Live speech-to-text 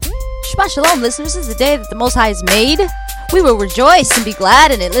Shabbat Shalom, listeners. This is the day that the Most High has made. We will rejoice and be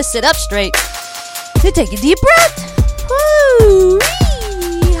glad in it. Let's sit up straight. Then take a deep breath. Woo!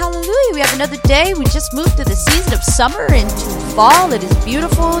 Hallelujah. We have another day. We just moved through the season of summer into fall. It is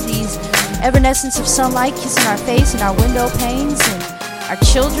beautiful. These evanescence of sunlight kissing our face and our window panes and our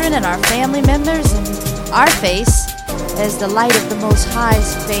children and our family members and our face as the light of the Most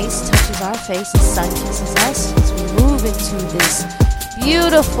High's face touches our face and sun kisses us as we move into this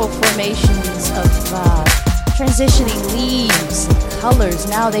beautiful formations of transitioning leaves and colors.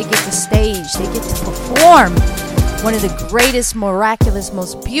 Now they get the stage. They get to perform one of the greatest, miraculous,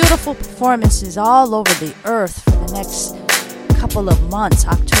 most beautiful performances all over the earth for the next couple of months,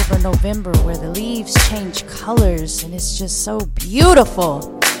 October, November, where the leaves change colors and it's just so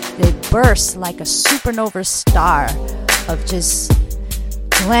beautiful. They burst like a supernova star of just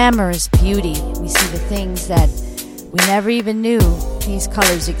glamorous beauty. We see the things that we never even knew these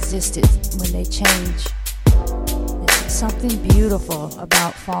colors existed when they change. There's something beautiful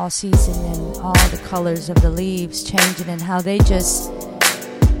about fall season and all the colors of the leaves changing and how they just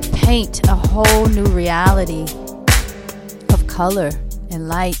paint a whole new reality of color and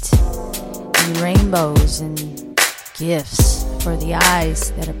light and rainbows and gifts for the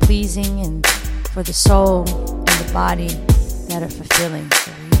eyes that are pleasing and for the soul and the body that are fulfilling.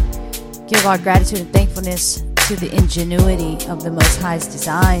 So we give our gratitude and thankfulness to the ingenuity of the Most High's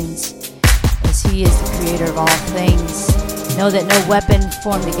designs, as He is the creator of all things. Know that no weapon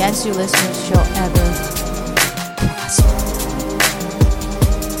formed against you, listeners, shall ever prosper.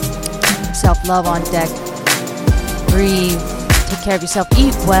 Self-love on deck. Breathe. Take care of yourself.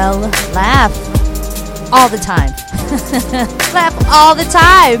 Eat well. Laugh all the time. Laugh all the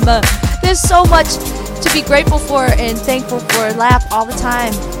time. There's so much to be grateful for and thankful for. Laugh all the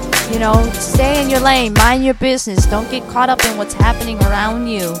time. You know, stay in your lane, mind your business. Don't get caught up in what's happening around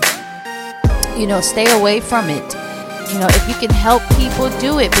you. You know, stay away from it. You know, if you can help people,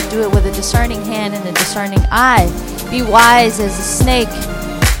 do it, but do it with a discerning hand and a discerning eye. Be wise as a snake,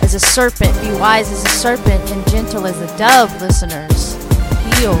 as a serpent. Be wise as a serpent and gentle as a dove, listeners.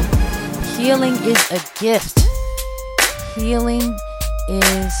 Heal. Healing is a gift. Healing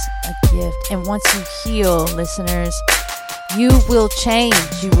is a gift. And once you heal, listeners, you will change.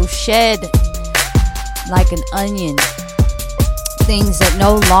 You will shed like an onion things that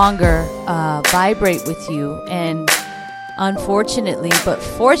no longer vibrate with you. And unfortunately, but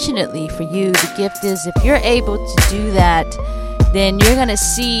fortunately for you, the gift is if you're able to do that, then you're going to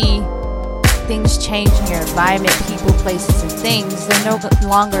see things change in your environment, people, places, and things. They're no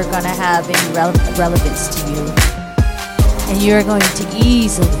longer going to have any relevance to you. And you're going to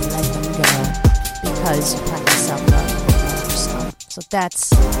easily let them go because you practice self-love. So that's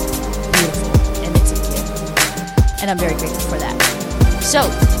beautiful, and it's a gift, and I'm very grateful for that. So,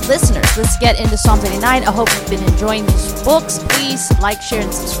 listeners, let's get into Psalms 89. I hope you've been enjoying these books. Please like, share,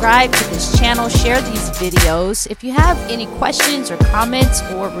 and subscribe to this channel. Share these videos. If you have any questions or comments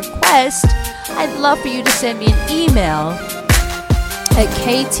or requests, I'd love for you to send me an email at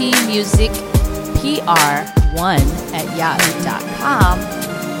ktmusicpr1@yahoo.com.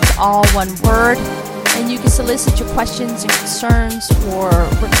 It's all one word. And you can solicit your questions and concerns or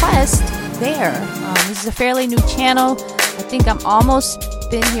requests there. This is a fairly new channel. I think I'm almost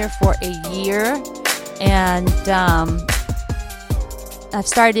been here for a year. And I've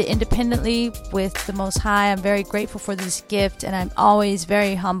started independently with the Most High. I'm very grateful for this gift. And I'm always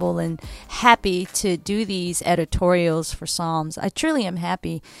very humble and happy to do these editorials for Psalms. I truly am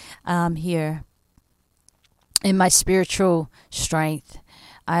happy here in my spiritual strength.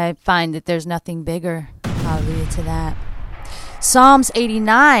 I find that there's nothing bigger. Hallelujah to that. Psalms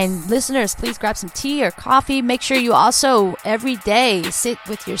 89. Listeners, please grab some tea or coffee. Make sure you also every day sit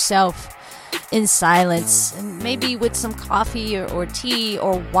with yourself in silence and maybe with some coffee or tea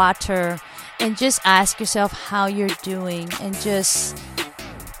or water and just ask yourself how you're doing and just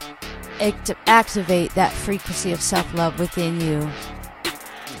activate that frequency of self-love within you.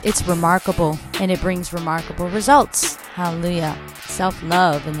 It's remarkable and it brings remarkable results. Hallelujah.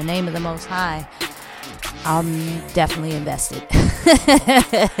 Self-love in the name of the Most High. I'm definitely invested.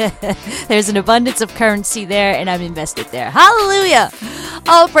 There's an abundance of currency there and I'm invested there. Hallelujah.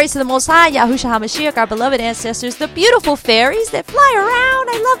 All praise to the Most High, Yahushua HaMashiach, our beloved ancestors, the beautiful fairies that fly around.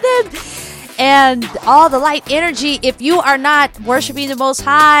 I love them. And all the light energy. If you are not worshiping the Most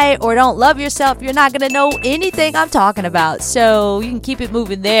High or don't love yourself, you're not going to know anything I'm talking about. So you can keep it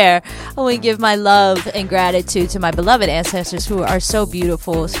moving there. I want to give my love and gratitude to my beloved ancestors who are so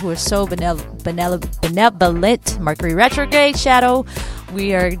beautiful, who are so benevolent. Mercury retrograde shadow.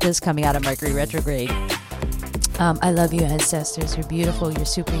 We are just coming out of Mercury retrograde. I love you, ancestors. You're beautiful. You're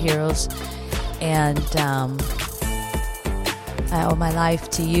superheroes. And I owe my life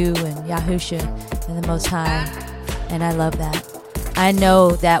to you and Yahusha and the Most High. And I love that. I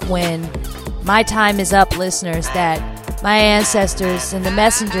know that when my time is up, listeners, that my ancestors and the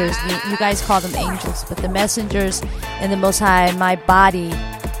messengers, you guys call them angels, but the messengers and the Most High, my body,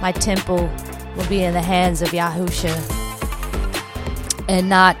 my temple will be in the hands of Yahusha and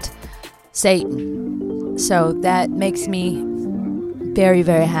not Satan. So that makes me very,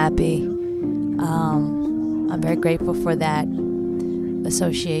 very happy. I'm very grateful for that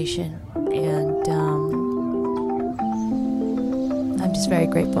association, and I'm just very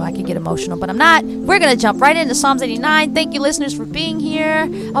grateful. I can get emotional, but I'm not. We're going to jump right into Psalms 89. Thank you, listeners, for being here.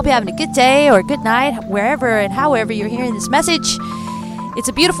 I'll be having a good day or a good night, wherever and however you're hearing this message. It's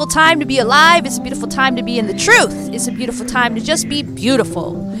a beautiful time to be alive. It's a beautiful time to be in the truth. It's a beautiful time to just be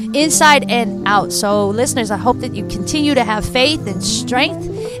beautiful, inside and out. So, listeners, I hope that you continue to have faith and strength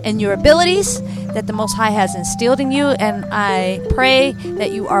in your abilities that the Most High has instilled in you. And I pray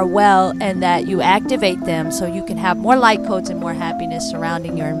that you are well and that you activate them so you can have more light codes and more happiness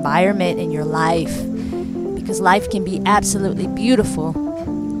surrounding your environment and your life. Because life can be absolutely beautiful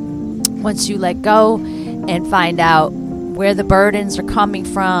once you let go and find out where the burdens are coming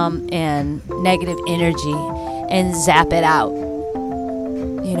from and negative energy and zap it out.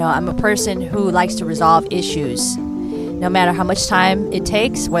 You know, I'm a person who likes to resolve issues, no matter how much time it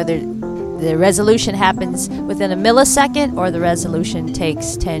takes, whether the resolution happens within a millisecond or the resolution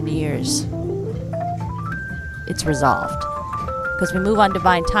takes 10 years. It's resolved. Because we move on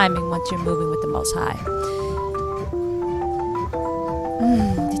divine timing once you're moving with the Most High.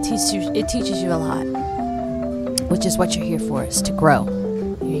 It teaches you a lot, which is what you're here for, is to grow.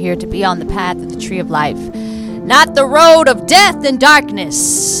 You're here to be on the path of the tree of life, not the road of death and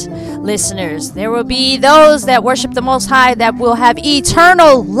darkness. Listeners, there will be those that worship the Most High that will have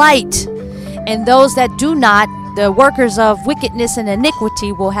eternal light, and those that do not, the workers of wickedness and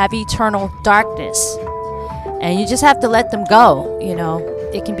iniquity, will have eternal darkness. And you just have to let them go. You know,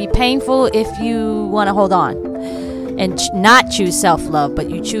 it can be painful if you want to hold on and not choose self-love, but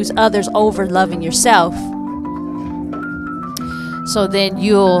you choose others over loving yourself. So then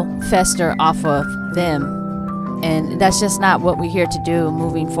you'll fester off of them. And that's just not what we're here to do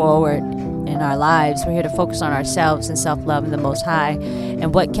moving forward in our lives. We're here to focus on ourselves and self-love and the Most High.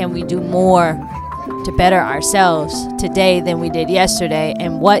 And what can we do more to better ourselves today than we did yesterday?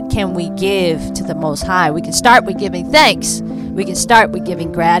 And what can we give to the Most High? We can start with giving thanks. We can start with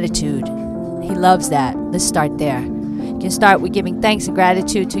giving gratitude. He loves that. Let's start there. You can start with giving thanks and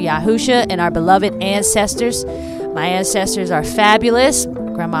gratitude to Yahusha and our beloved ancestors. My ancestors are fabulous.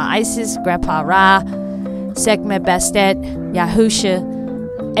 Grandma Isis, Grandpa Ra, Sekhmet Bastet, Yahusha,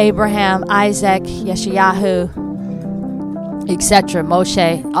 Abraham, Isaac, Yeshayahu, etc.,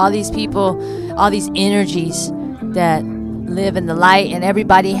 Moshe, all these people, all these energies that live in the light, and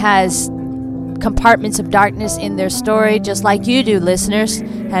everybody has compartments of darkness in their story, just like you do, listeners.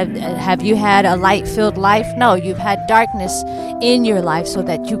 Have you had a light-filled life? No, you've had darkness in your life so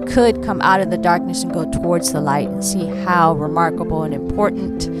that you could come out of the darkness and go towards the light and see how remarkable and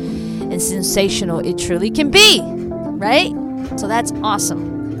important and sensational it truly can be, right? So that's awesome.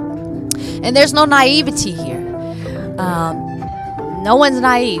 And there's no naivety here. No one's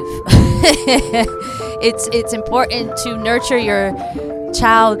naive. It's important to nurture your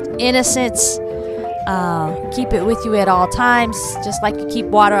child innocence. Keep it with you at all times, just like you keep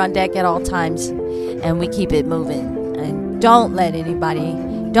water on deck at all times, and we keep it moving. And don't let the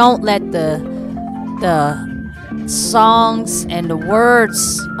songs and the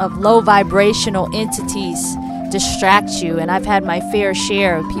words of low vibrational entities distract you. And I've had my fair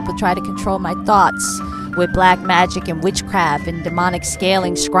share of people try to control my thoughts with black magic and witchcraft and demonic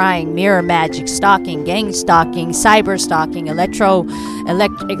scaling, scrying, mirror magic, stalking, gang stalking, cyber stalking, electronic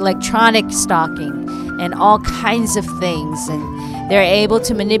stalking, and all kinds of things. And they're able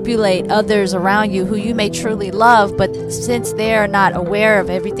to manipulate others around you who you may truly love, but since they're not aware of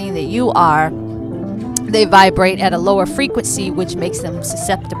everything that you are, they vibrate at a lower frequency, which makes them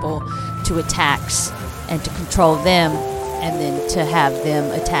susceptible to attacks and to control them, and then to have them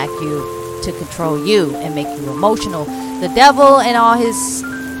attack you to control you and make you emotional. The devil and all his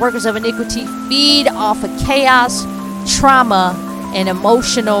workers of iniquity feed off of chaos, trauma, and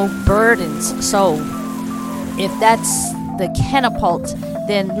emotional burdens. So if that's the catapult,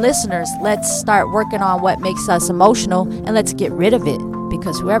 then listeners, let's start working on what makes us emotional, and let's get rid of it,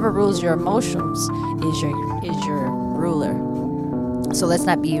 because whoever rules your emotions is your ruler. So let's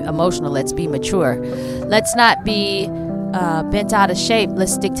not be emotional, let's be mature. Let's not be bent out of shape.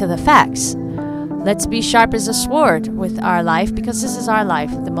 Let's stick to the facts. Let's be sharp as a sword with our life, because this is our life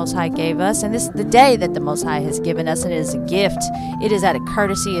that the Most High gave us, and this is the day that the Most High has given us, and it is a gift. It is at a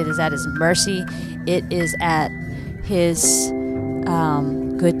courtesy. It is at His mercy. It is at His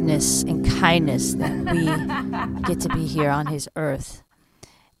goodness and kindness that we get to be here on His earth.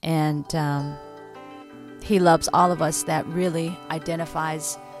 And He loves all of us that really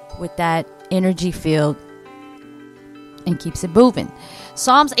identifies with that energy field and keeps it moving.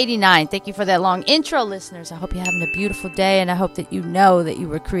 Psalms 89. Thank you for that long intro, listeners. I hope you're having a beautiful day, and I hope that you know that you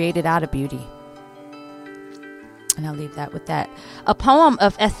were created out of beauty. And I'll leave that with that. A poem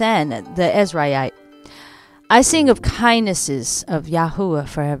of Ethan, the Ezraite. I sing of kindnesses of Yahuwah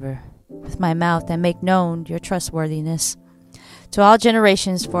forever, with my mouth, and make known your trustworthiness to all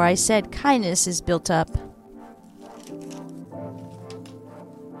generations, for I said kindness is built up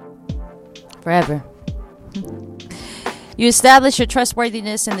forever. You establish your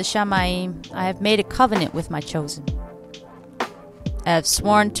trustworthiness in the Shamayim. I have made a covenant with my chosen. I have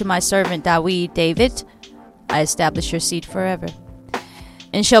sworn to my servant David, I establish your seed forever,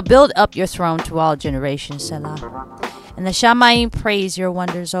 and shall build up your throne to all generations, Selah. And the Shamayim praise your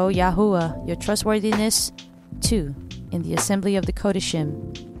wonders, O Yahuwah, your trustworthiness too, in the assembly of the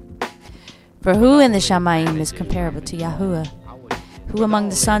Kodeshim. For who in the Shamayim is comparable to Yahuwah? Who among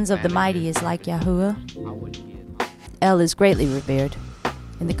the sons of the mighty is like Yahuwah? El is greatly revered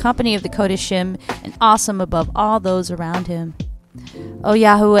in the company of the Kodeshim, and awesome above all those around him. O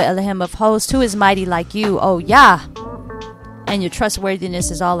Yahuwah Elohim of hosts, who is mighty like you, O Yah? And your trustworthiness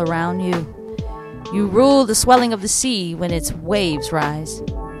is all around you. You rule the swelling of the sea when its waves rise.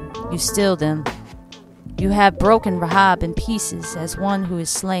 You still them. You have broken Rahab in pieces as one who is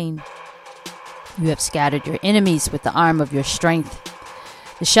slain. You have scattered your enemies with the arm of your strength.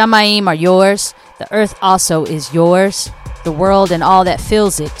 The Shamayim are yours. The earth also is yours. The world and all that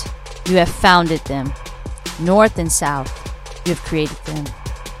fills it. You have founded them. North and south, you have created them.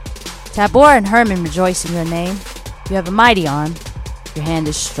 Tabor and Hermon rejoice in your name. You have a mighty arm. Your hand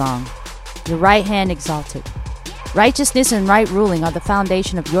is strong. Your right hand exalted. Righteousness and right ruling are the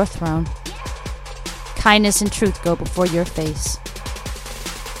foundation of your throne. Kindness and truth go before your face.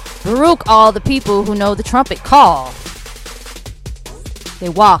 Baruch all the people who know the trumpet call. They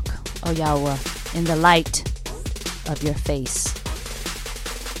walk, O Yahweh, in the light of your face.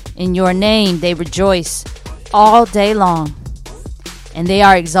 In your name they rejoice all day long, and they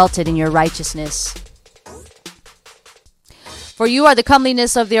are exalted in your righteousness. For you are the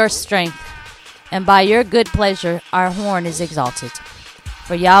comeliness of your strength, and by your good pleasure our horn is exalted.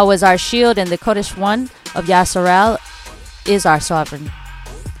 For Yahweh is our shield, and the Kodesh one of Yasharel is our sovereign.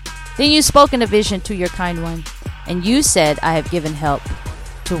 Then you spoke in a vision to your kind one, and you said, I have given help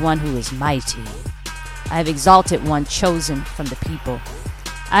to one who is mighty. I have exalted one chosen from the people.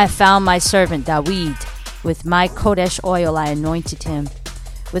 I have found my servant David. With my Kodesh oil I anointed him.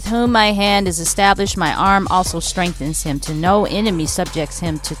 With whom my hand is established, my arm also strengthens him. To no enemy subjects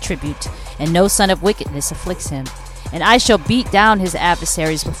him to tribute, and no son of wickedness afflicts him. And I shall beat down his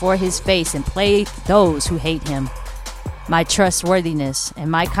adversaries before his face, and play those who hate him. My trustworthiness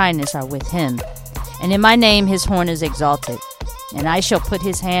and my kindness are with him, and in my name his horn is exalted. And I shall put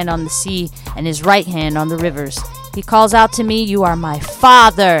his hand on the sea, and his right hand on the rivers. He calls out to me, you are my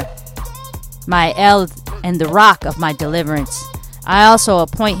Father, my El, and the rock of my deliverance. I also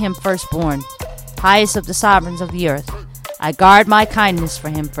appoint him firstborn, highest of the sovereigns of the earth. I guard my kindness for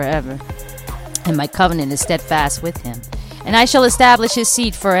him forever, and my covenant is steadfast with him. And I shall establish his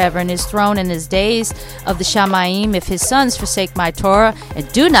seed forever, and his throne in his days of the Shamayim. If his sons forsake my Torah,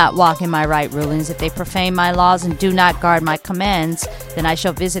 and do not walk in my right rulings, if they profane my laws, and do not guard my commands, then I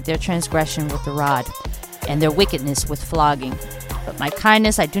shall visit their transgression with the rod, and their wickedness with flogging. But my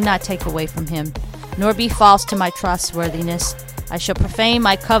kindness I do not take away from him, nor be false to my trustworthiness. I shall profane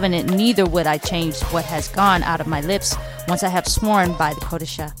my covenant, neither would I change what has gone out of my lips, once I have sworn by the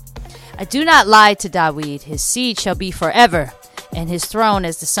Kodeshah. I do not lie to David. His seed shall be forever, and his throne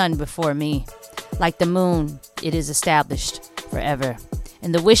as the sun before me. Like the moon, it is established forever.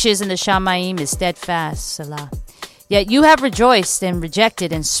 And the wishes in the Shamayim is steadfast, Selah. Yet you have rejoiced and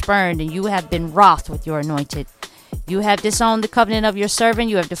rejected and spurned, and you have been wroth with your anointed. You have disowned the covenant of your servant.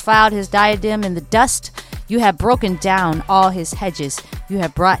 You have defiled his diadem in the dust. You have broken down all his hedges. You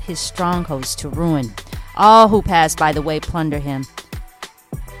have brought his strongholds to ruin. All who pass by the way plunder him.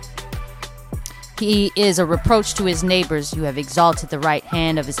 He is a reproach to his neighbors. You have exalted the right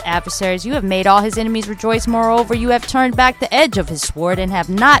hand of his adversaries. You have made all his enemies rejoice. Moreover, you have turned back the edge of his sword, and have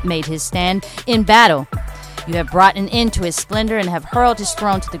not made his stand in battle. You have brought an end to his splendor, and have hurled his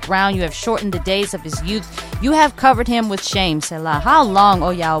throne to the ground. You have shortened the days of his youth. You have covered him with shame, Selah. How long,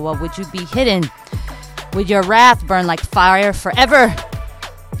 O Yahweh, would you be hidden Would your wrath burn like fire forever?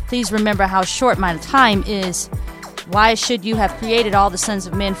 Please remember how short my time is. Why should you have created all the sons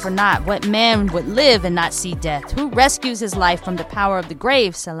of men for naught? What man would live and not see death? Who rescues his life from the power of the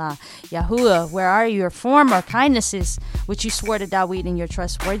grave? Salah. Yahuwah, where are your former kindnesses, which you swore to Dawid in your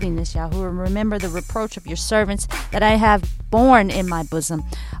trustworthiness? Yahuwah, remember the reproach of your servants that I have borne in my bosom.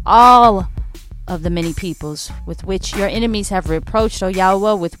 All of the many peoples with which your enemies have reproached, O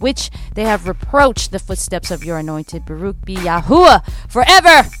Yahweh, with which they have reproached the footsteps of your anointed. Baruch be Yahuwah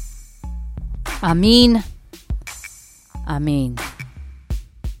forever. Amen. Amen.